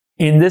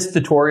In this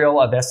tutorial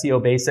of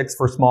SEO basics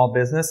for small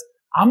business,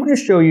 I'm going to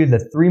show you the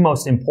 3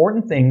 most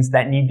important things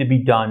that need to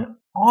be done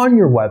on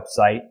your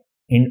website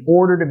in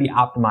order to be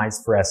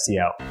optimized for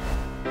SEO.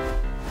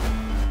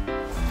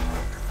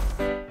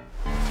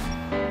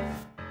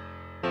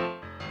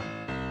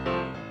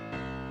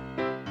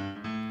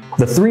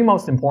 The 3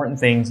 most important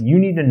things you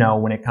need to know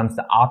when it comes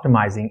to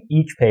optimizing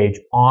each page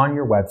on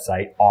your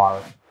website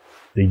are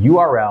the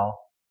URL,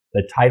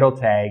 the title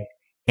tag,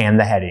 and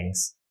the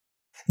headings.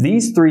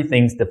 These 3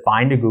 things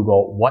define to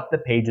Google what the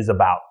page is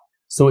about,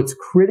 so it's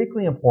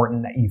critically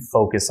important that you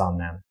focus on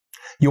them.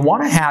 You'll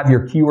want to have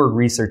your keyword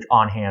research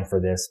on hand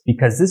for this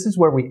because this is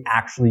where we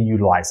actually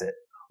utilize it.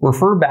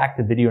 Refer back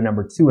to video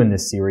number 2 in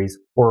this series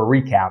for a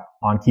recap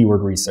on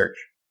keyword research.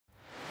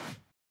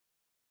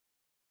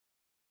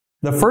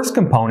 The first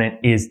component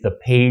is the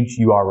page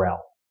URL,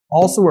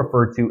 also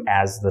referred to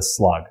as the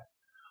slug.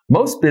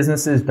 Most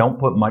businesses don't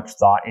put much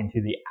thought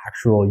into the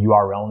actual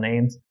URL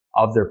names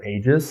of their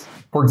pages.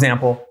 For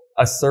example,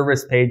 a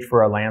service page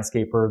for a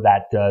landscaper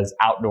that does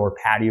outdoor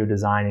patio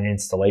design and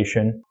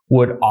installation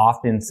would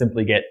often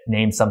simply get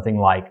named something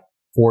like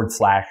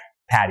 /patios.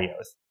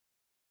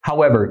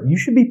 However, you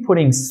should be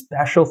putting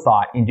special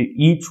thought into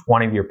each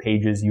one of your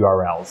page's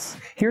URLs.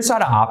 Here's how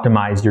to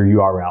optimize your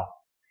URL.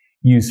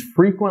 Use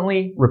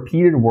frequently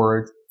repeated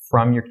words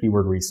from your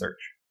keyword research.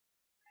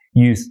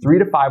 Use 3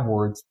 to 5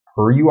 words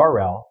per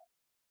URL.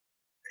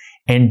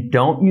 And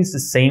don't use the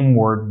same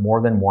word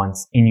more than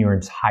once in your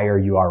entire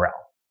URL.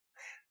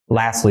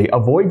 Lastly,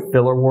 avoid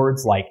filler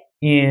words like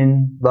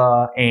in,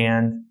 the,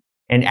 and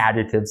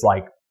adjectives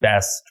like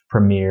best,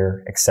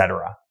 premier,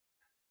 etc.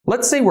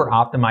 Let's say we're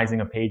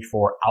optimizing a page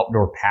for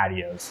outdoor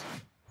patios.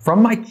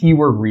 From my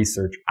keyword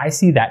research, I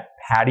see that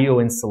patio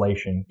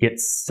installation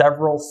gets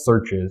several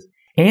searches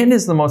and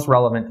is the most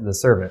relevant to the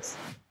service.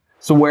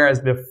 So whereas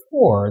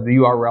before the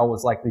URL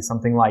was likely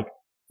something like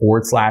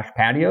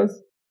 /patios,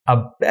 a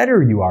better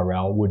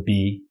URL would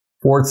be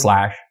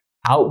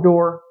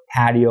 /outdoor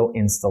patio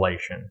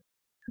installation.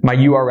 My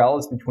URL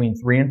is between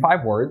 3 and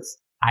 5 words.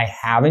 I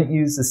haven't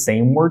used the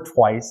same word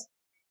twice,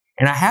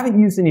 and I haven't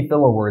used any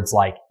filler words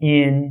like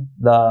in,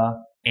 the,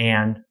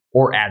 and,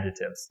 or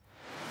adjectives.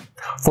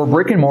 For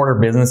brick and mortar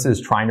businesses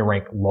trying to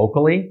rank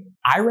locally,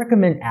 I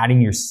recommend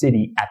adding your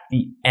city at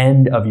the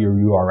end of your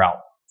URL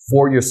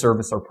for your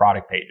service or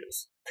product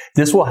pages.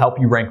 This will help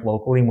you rank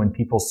locally when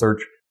people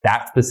search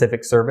that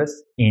specific service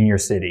in your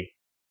city.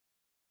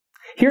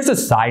 Here's a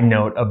side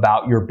note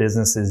about your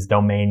business's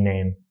domain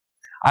name.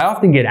 I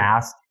often get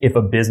asked if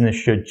a business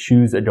should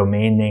choose a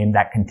domain name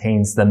that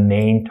contains the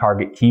main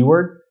target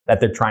keyword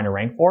that they're trying to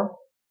rank for.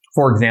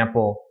 For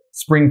example,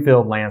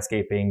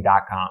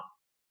 springfieldlandscaping.com.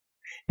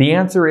 The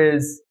answer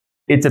is,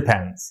 it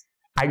depends.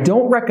 I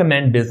don't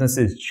recommend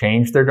businesses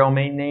change their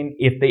domain name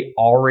if they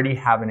already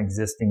have an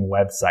existing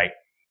website.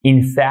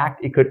 In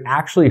fact, it could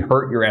actually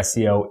hurt your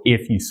SEO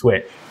if you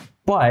switch.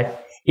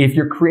 But if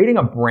you're creating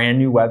a brand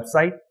new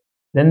website,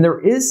 then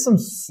there is some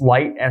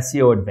slight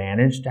SEO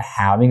advantage to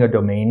having a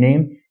domain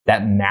name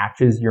that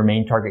matches your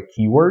main target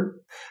keyword.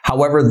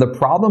 However, the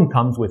problem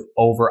comes with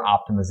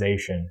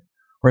over-optimization.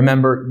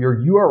 Remember, your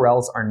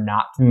URLs are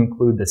not to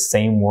include the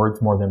same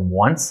words more than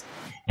once,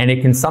 and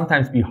it can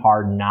sometimes be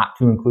hard not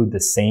to include the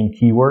same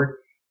keyword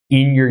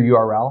in your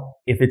URL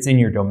if it's in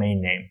your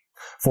domain name.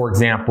 For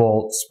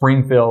example,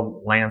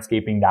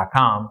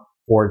 springfieldlandscaping.com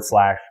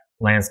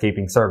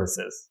 /landscaping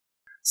services.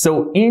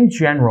 So in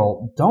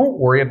general, don't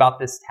worry about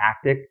this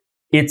tactic.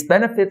 Its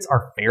benefits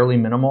are fairly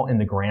minimal in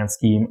the grand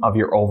scheme of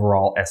your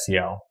overall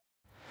SEO.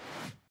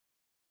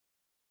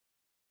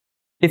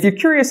 If you're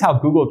curious how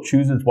Google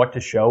chooses what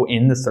to show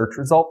in the search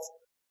results,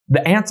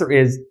 the answer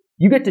is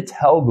you get to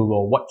tell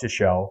Google what to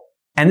show,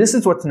 and this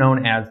is what's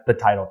known as the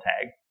title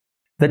tag.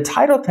 The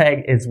title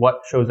tag is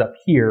what shows up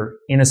here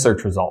in a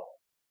search result.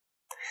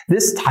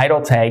 This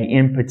title tag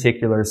in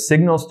particular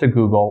signals to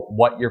Google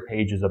what your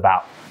page is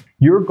about.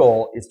 Your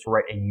goal is to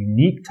write a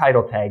unique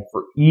title tag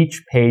for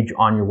each page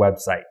on your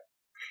website.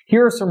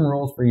 Here are some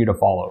rules for you to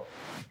follow.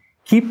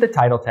 Keep the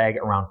title tag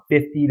around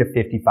 50 to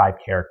 55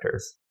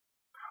 characters.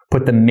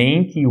 Put the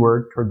main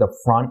keyword toward the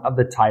front of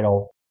the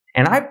title,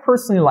 and I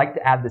personally like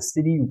to add the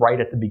city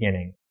right at the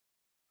beginning.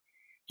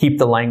 Keep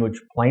the language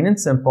plain and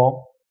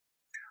simple.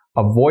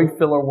 Avoid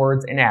filler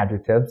words and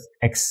adjectives,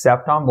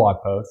 except on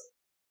blog posts,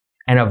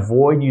 and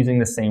avoid using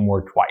the same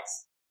word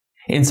twice.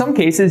 In some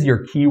cases,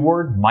 your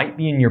keyword might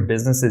be in your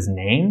business's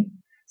name,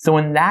 so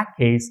in that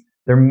case,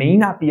 there may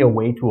not be a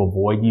way to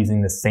avoid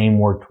using the same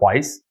word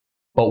twice,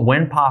 but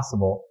when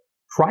possible,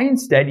 try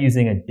instead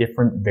using a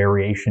different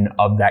variation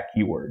of that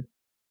keyword.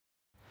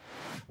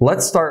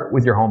 Let's start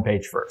with your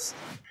homepage first.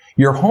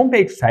 Your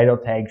homepage title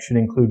tag should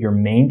include your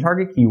main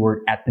target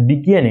keyword at the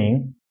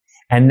beginning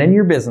and then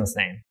your business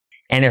name.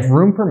 And if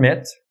room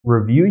permits,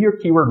 review your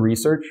keyword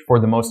research for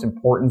the most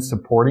important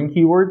supporting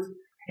keywords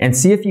and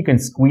see if you can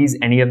squeeze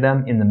any of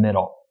them in the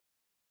middle.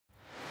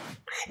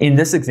 In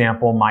this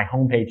example, my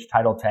homepage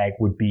title tag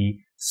would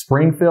be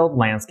Springfield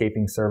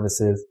Landscaping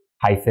Services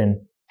 -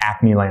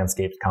 Acme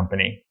Landscapes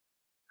Company.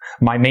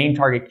 My main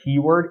target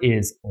keyword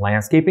is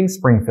landscaping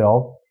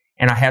Springfield,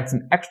 and I had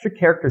some extra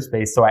character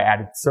space, so I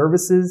added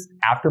services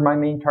after my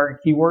main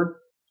target keyword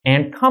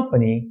and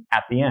company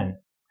at the end.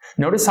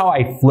 Notice how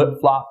I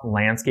flip-flopped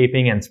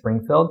landscaping and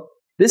Springfield?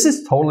 This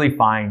is totally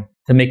fine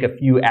to make a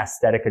few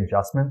aesthetic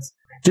adjustments.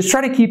 Just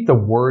try to keep the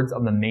words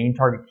of the main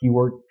target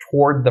keyword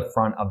toward the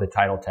front of the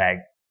title tag.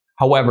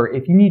 However,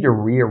 if you need to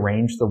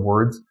rearrange the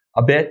words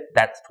a bit,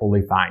 that's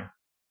totally fine.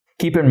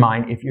 Keep in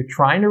mind, if you're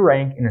trying to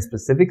rank in a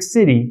specific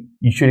city,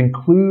 you should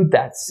include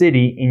that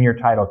city in your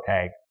title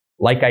tag,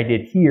 like I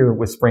did here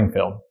with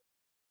Springfield.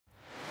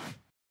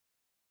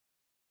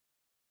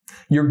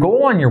 Your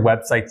goal on your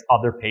website's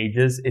other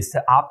pages is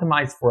to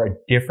optimize for a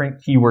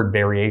different keyword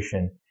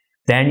variation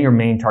than your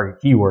main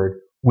target keyword,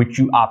 which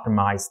you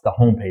optimize the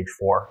homepage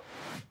for.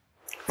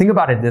 Think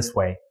about it this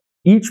way.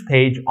 Each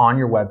page on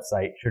your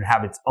website should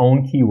have its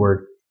own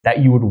keyword that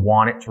you would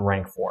want it to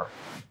rank for.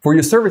 For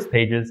your service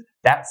pages,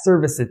 that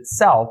service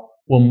itself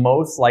will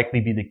most likely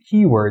be the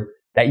keyword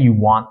that you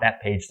want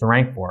that page to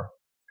rank for.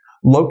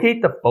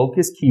 Locate the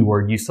focus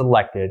keyword you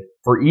selected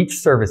for each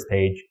service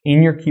page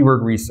in your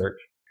keyword research,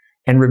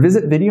 and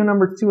revisit video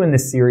number 2 in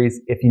this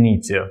series if you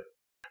need to.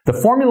 The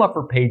formula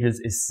for pages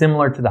is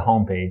similar to the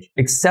homepage,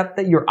 except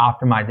that you're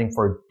optimizing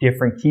for a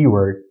different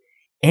keyword,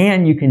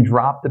 and you can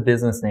drop the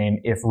business name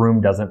if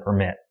room doesn't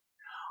permit.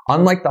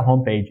 Unlike the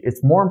homepage,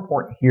 it's more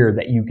important here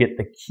that you get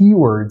the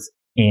keywords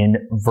in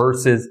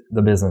versus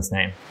the business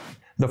name.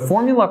 The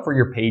formula for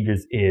your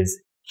pages is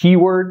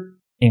keyword,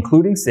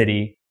 including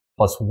city,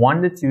 plus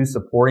 1 to 2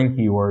 supporting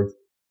keywords,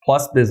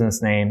 plus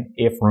business name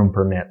if room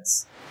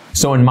permits.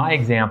 So in my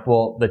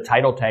example, the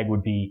title tag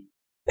would be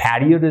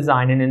patio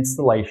design and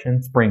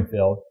installation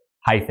Springfield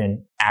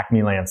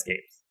 -Acme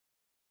Landscapes.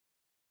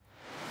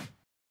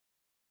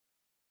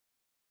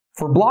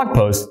 For blog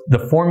posts, the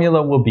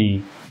formula will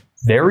be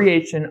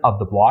variation of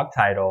the blog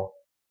title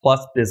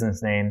plus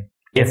business name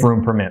if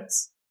room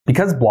permits.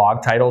 Because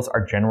blog titles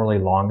are generally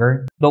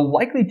longer, they'll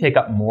likely take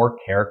up more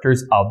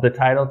characters of the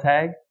title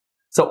tag,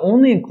 so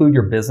only include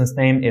your business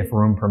name if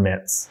room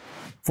permits.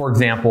 For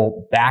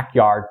example,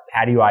 backyard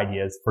patio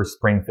ideas for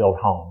Springfield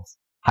homes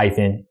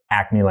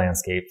 -Acme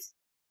Landscapes.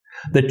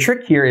 The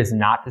trick here is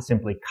not to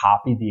simply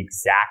copy the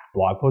exact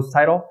blog post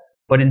title,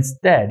 but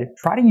instead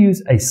try to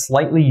use a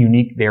slightly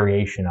unique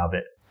variation of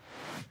it.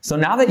 So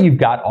now that you've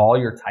got all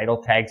your title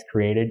tags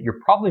created, you're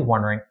probably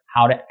wondering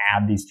how to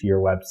add these to your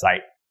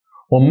website.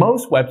 Well,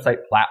 most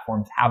website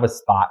platforms have a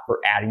spot for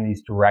adding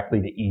these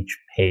directly to each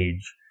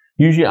page,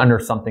 usually under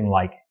something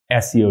like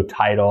SEO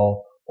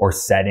title or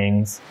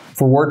settings.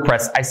 For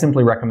WordPress, I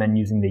simply recommend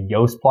using the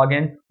Yoast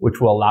plugin, which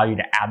will allow you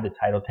to add the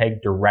title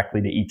tag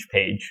directly to each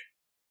page.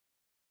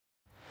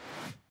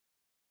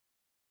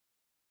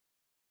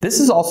 This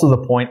is also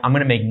the point I'm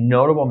going to make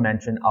notable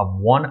mention of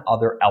one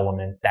other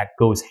element that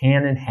goes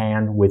hand in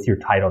hand with your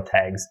title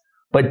tags,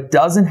 but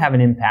doesn't have an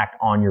impact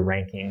on your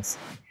rankings.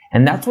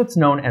 And that's what's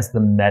known as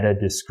the meta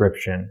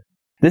description.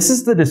 This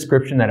is the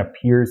description that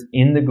appears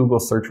in the Google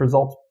search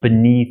results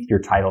beneath your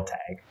title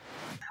tag.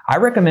 I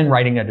recommend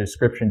writing a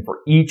description for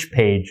each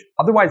page,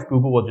 otherwise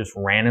Google will just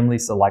randomly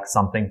select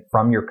something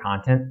from your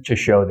content to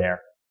show there.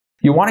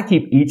 You want to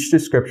keep each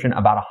description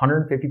about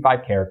 155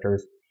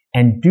 characters,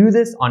 and do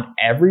this on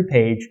every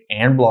page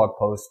and blog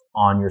post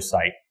on your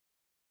site.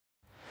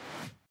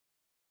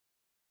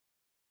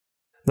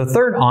 The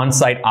third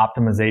on-site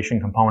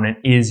optimization component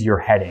is your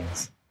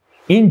headings.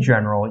 In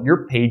general,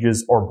 your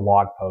pages or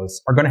blog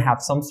posts are going to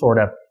have some sort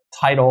of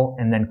title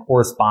and then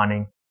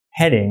corresponding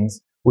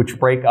headings which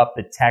break up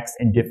the text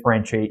and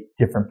differentiate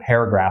different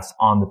paragraphs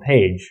on the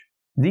page.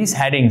 These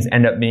headings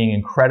end up being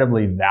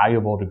incredibly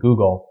valuable to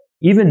Google,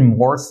 even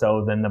more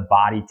so than the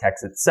body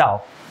text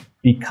itself,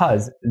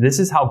 because this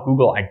is how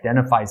Google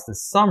identifies the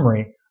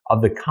summary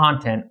of the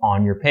content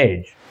on your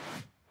page.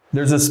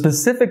 There's a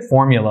specific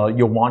formula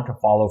you'll want to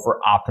follow for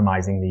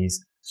optimizing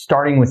these,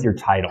 starting with your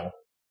title.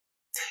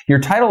 Your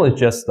title is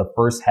just the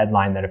first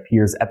headline that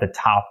appears at the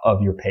top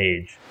of your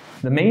page.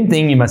 The main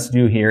thing you must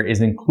do here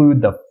is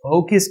include the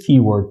focus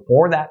keyword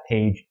for that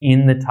page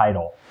in the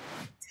title.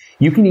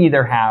 You can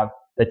either have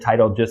the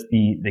title just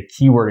be the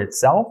keyword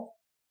itself,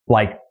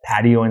 like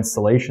patio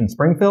installation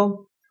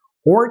Springfield,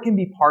 or it can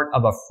be part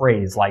of a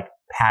phrase like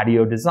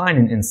patio design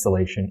and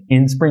installation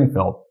in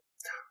Springfield.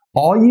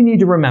 All you need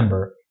to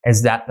remember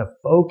is that the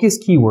focus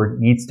keyword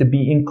needs to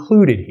be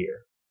included here.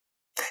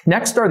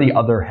 Next are the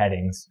other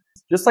headings.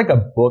 Just like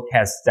a book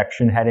has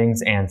section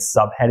headings and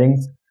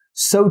subheadings,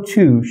 so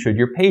too should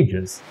your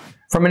pages.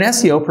 From an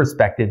SEO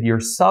perspective, your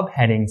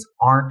subheadings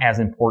aren't as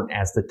important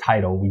as the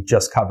title we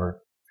just covered.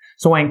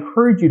 So I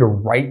encourage you to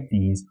write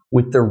these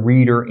with the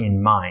reader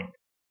in mind.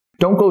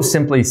 Don't go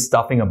simply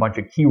stuffing a bunch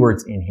of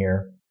keywords in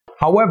here.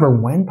 However,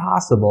 when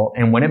possible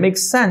and when it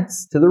makes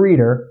sense to the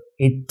reader,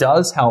 it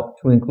does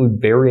help to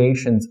include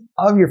variations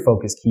of your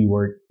focus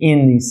keyword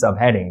in these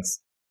subheadings.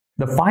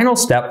 The final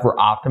step for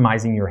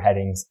optimizing your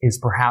headings is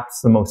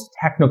perhaps the most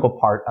technical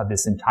part of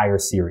this entire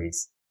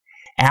series.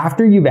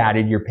 After you've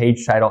added your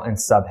page title and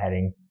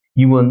subheading,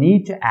 you will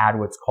need to add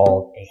what's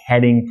called a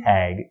heading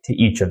tag to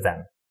each of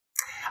them.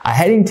 A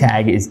heading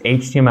tag is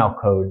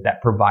HTML code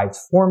that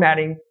provides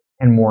formatting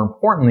and, more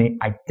importantly,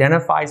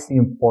 identifies the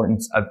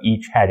importance of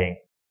each heading.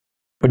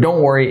 But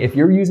don't worry, if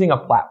you're using a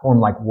platform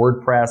like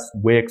WordPress,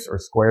 Wix, or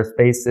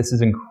Squarespace, this is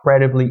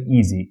incredibly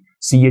easy,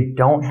 so you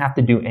don't have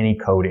to do any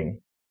coding.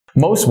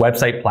 Most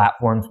website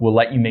platforms will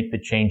let you make the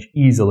change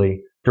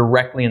easily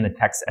directly in the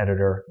text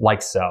editor,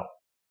 like so.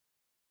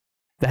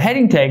 The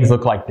heading tags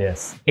look like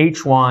this: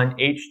 H1,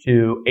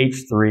 H2,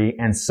 H3,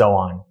 and so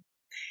on.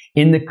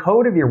 In the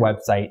code of your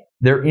website,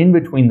 they're in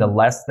between the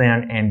less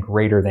than and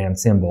greater than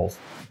symbols.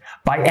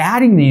 By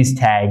adding these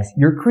tags,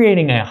 you're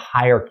creating a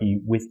hierarchy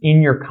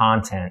within your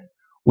content,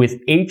 with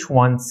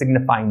H1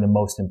 signifying the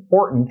most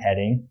important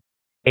heading,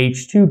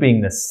 H2 being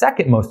the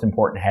second most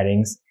important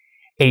headings,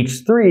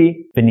 H3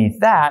 beneath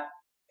that,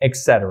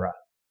 etc.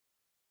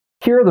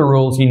 Here are the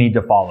rules you need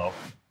to follow.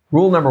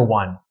 Rule number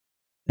 1.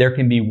 There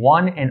can be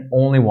one and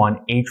only one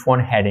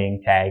H1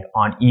 heading tag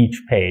on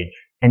each page,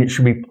 and it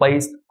should be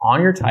placed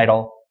on your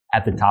title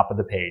at the top of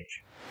the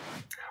page.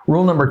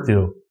 Rule number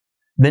 2.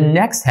 The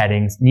next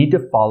headings need to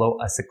follow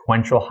a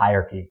sequential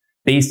hierarchy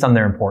based on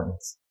their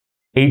importance.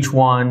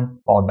 H1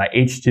 followed by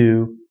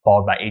H2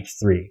 followed by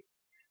H3,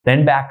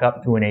 then back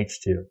up to an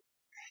H2.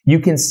 You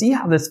can see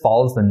how this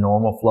follows the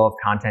normal flow of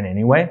content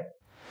anyway.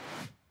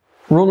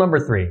 Rule number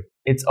 3.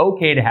 It's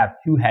okay to have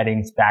two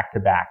headings back to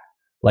back,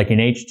 like an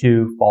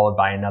H2 followed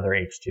by another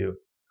H2.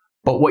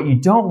 But what you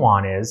don't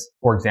want is,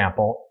 for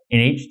example, an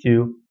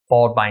H2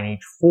 followed by an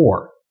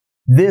H4.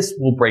 This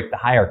will break the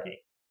hierarchy.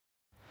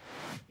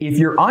 If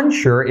you're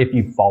unsure if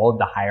you followed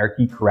the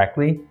hierarchy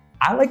correctly,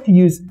 I like to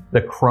use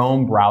the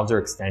Chrome browser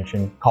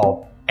extension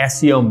called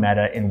SEO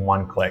Meta in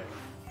one click.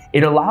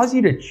 It allows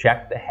you to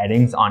check the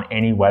headings on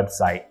any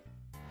website.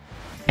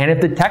 And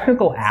if the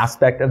technical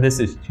aspect of this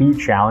is too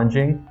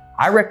challenging,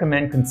 I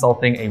recommend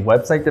consulting a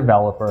website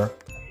developer.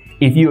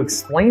 If you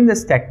explain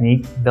this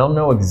technique, they'll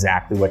know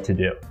exactly what to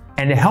do.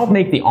 And to help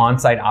make the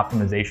on-site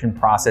optimization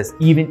process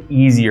even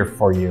easier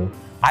for you,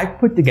 I've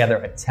put together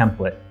a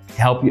template to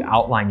help you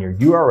outline your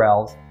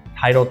URLs,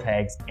 title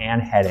tags,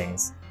 and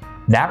headings.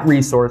 That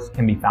resource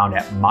can be found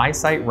at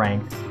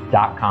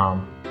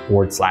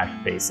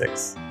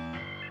mysiterank.com/basics.